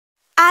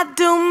I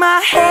do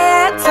my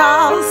hair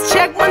toss,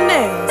 check my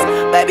nails.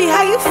 Baby,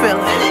 how you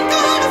feeling?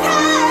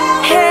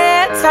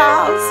 Hair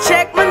toss,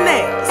 check my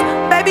nails.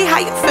 Baby,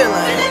 how you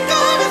feeling?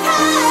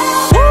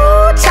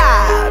 Woo,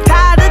 child,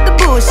 tired of the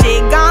bullshit.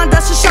 Gone,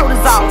 dust your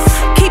shoulders off.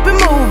 Keep it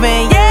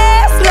moving,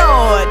 yes,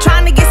 Lord.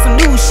 Trying to get some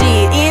new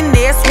shit in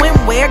there.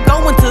 Swimwear,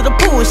 going to the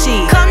pool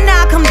shit. Come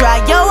now, come dry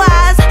your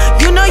eyes.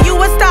 You know you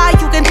a star,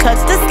 you can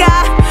touch the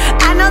sky.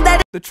 I know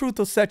that the truth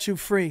will set you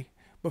free,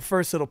 but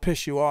first it'll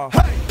piss you off.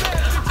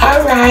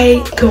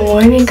 Alright, good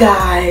morning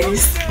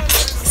guys.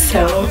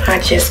 So I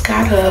just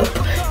got up.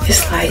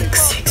 It's like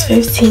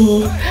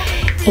 6:15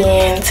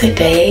 and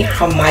today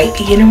I might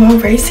be getting my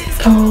braces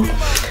off.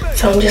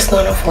 So I'm just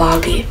gonna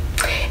vlog it.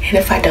 And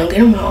if I don't get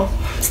them off,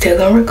 I'm still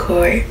gonna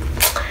record.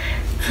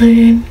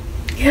 And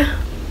yeah,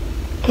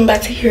 I'm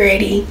about to get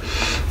ready.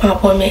 My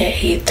appointment at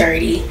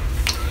 8:30.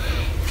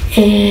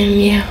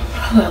 And yeah,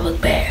 I look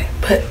bad,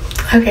 but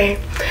okay.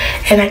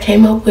 And I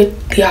came up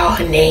with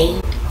y'all a name,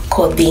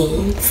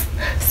 QVEENS.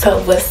 So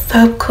what's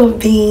up,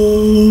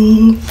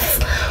 QVEENS?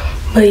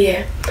 But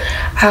yeah,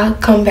 I'll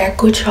come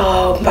back with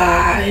y'all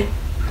by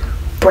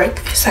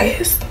breakfast, I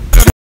guess.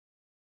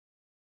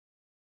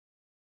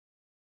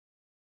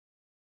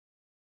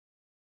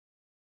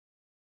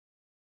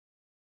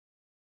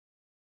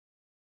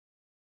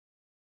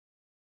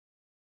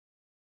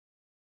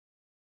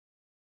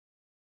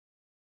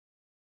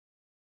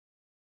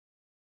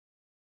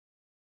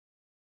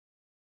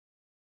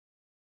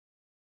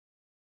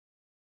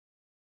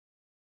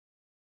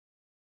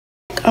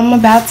 I'm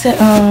about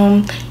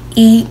to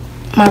eat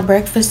my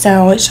breakfast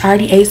sandwich. I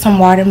already ate some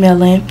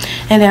watermelon,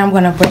 and then I'm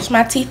gonna brush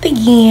my teeth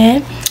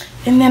again,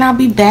 and then I'll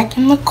be back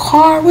in the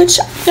car, which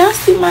y'all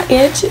see my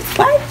edges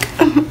like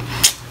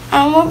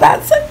I'm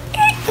about to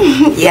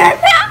yeah,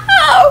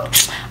 no.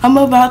 I'm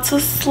about to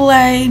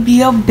slay,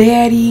 be a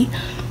baddie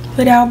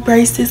without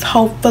braces,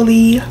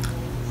 hopefully,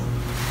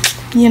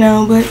 you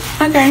know. But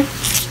okay.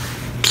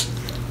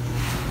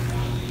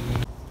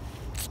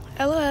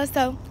 Hello,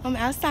 so I'm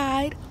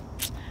outside.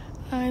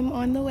 I'm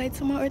on the way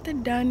to my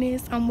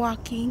orthodontist. I'm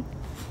walking.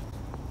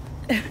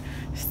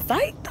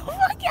 Psych, the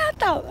fuck y'all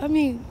thought? I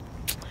mean,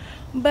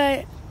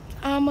 but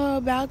I'm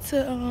about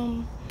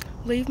to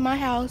leave my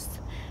house,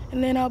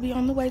 and then I'll be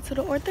on the way to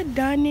the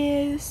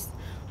orthodontist.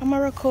 I'm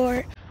gonna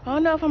record. I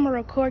don't know if I'm gonna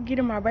record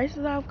getting my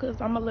braces off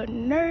because I'm a little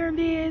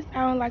nervous.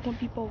 I don't like when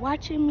people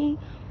watching me,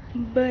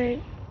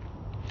 but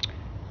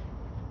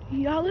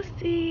y'all will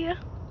see.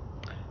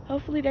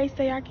 Hopefully they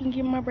say I can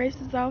get my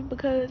braces off,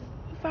 because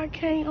if I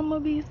can't, I'm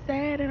gonna be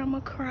sad and I'm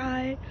gonna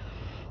cry.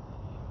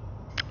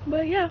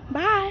 But yeah,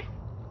 bye.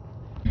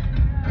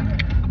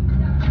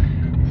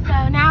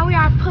 So now we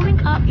are pulling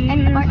up at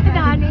the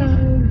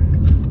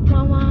orthodontist.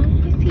 Mama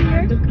is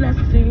here.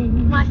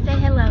 Want to say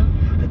hello?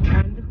 The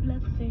kind of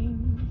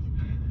blessings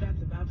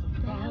that's about to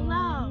say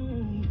hello.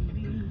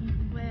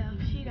 Well,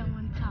 she don't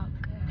want to talk.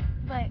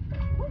 But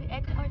we're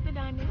at the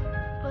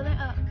orthodontist, pulling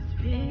up.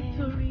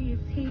 Victory is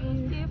here.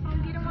 We'll see if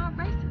I'm getting my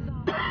braces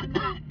off.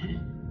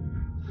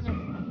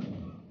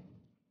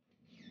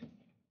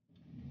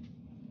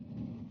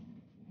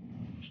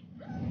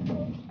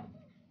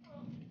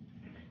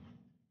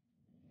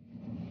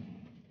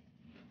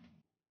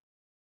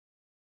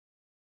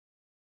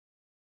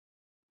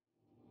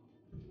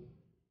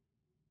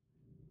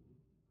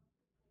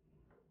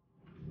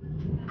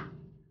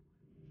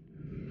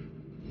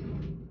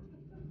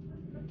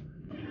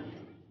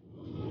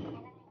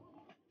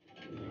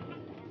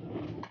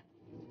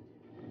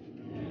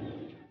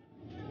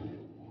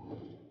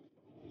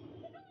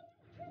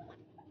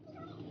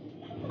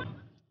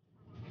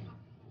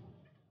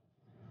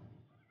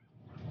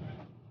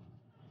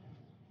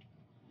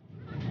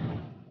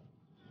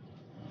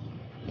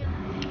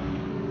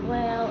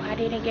 Well, I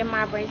didn't get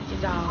my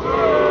braces off.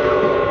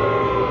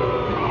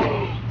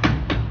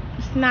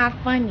 It's not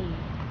funny.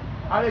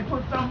 Oh, they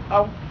put some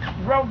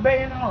rubber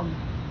band on.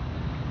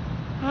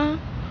 Huh?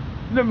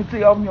 Let me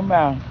see, open your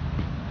mouth.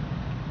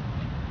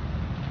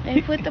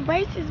 They put the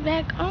braces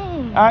back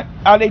on.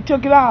 They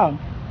took it off.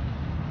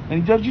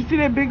 And don't you see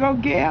that big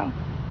old gap?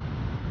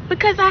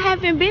 Because I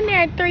haven't been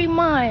there in 3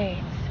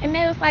 months. And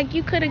they was like,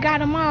 you could have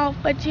got them off,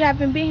 but you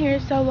haven't been here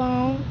so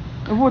long.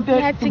 And what You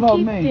that had to supposed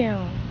keep to mean?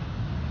 them.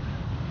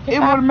 It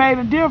would have made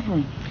a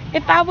difference.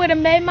 If I would have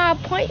made my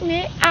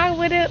appointment, I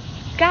would have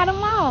got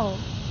them off.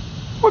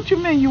 What you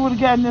mean you would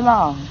have gotten it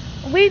off?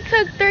 We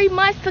took 3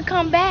 months to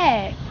come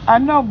back. I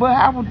know, but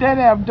how would that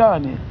have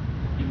done it?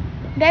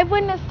 They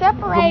wouldn't have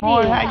separated. Good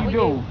morning, how you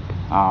doing?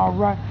 All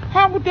right.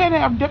 How would that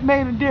have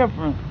made a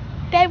difference?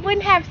 They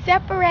wouldn't have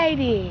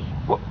separated.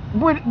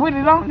 With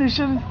it on, it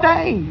should have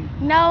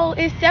stayed. No,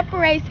 it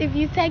separates if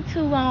you take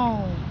too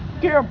long.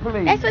 Girl,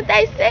 please. That's what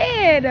they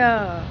said.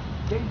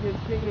 They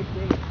just said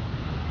that.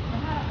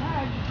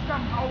 How is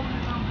something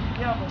holding them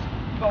together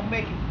gonna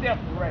make it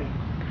separate?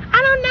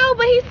 I don't know,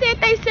 but he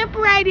said they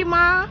separated,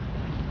 Ma.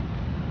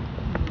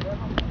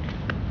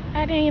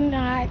 I did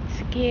not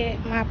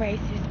get my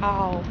braces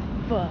off.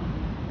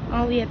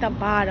 Only at the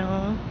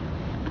bottom.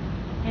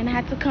 And I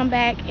had to come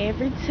back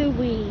every 2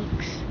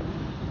 weeks.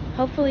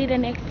 hopefully the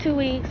next 2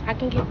 weeks I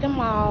can get them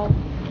all,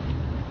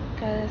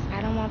 because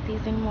I don't want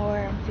these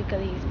anymore. I'm sick of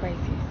these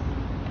braces.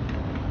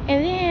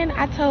 And then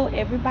I told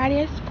everybody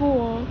at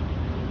school,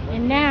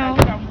 and now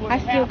I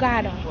still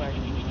got them.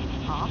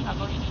 I'm not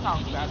going to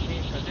talk about that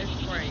because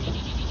that's crazy.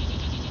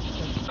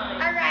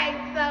 Alright,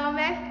 so I'm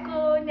at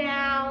school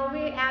now.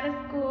 We're out of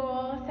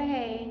school. Say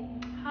hey.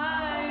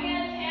 Hi. We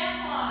had a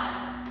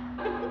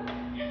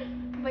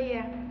tampon. But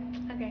yeah.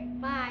 Okay,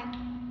 bye.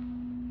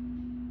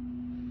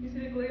 You see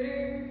the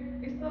glitter?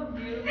 It's so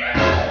beautiful.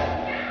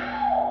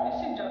 And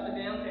she dropped the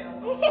damn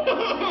tampon.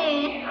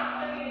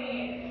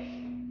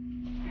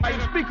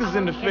 Like speakers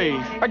in the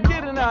face. I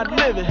get it how I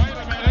live it.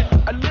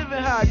 I live it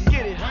how I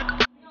get it.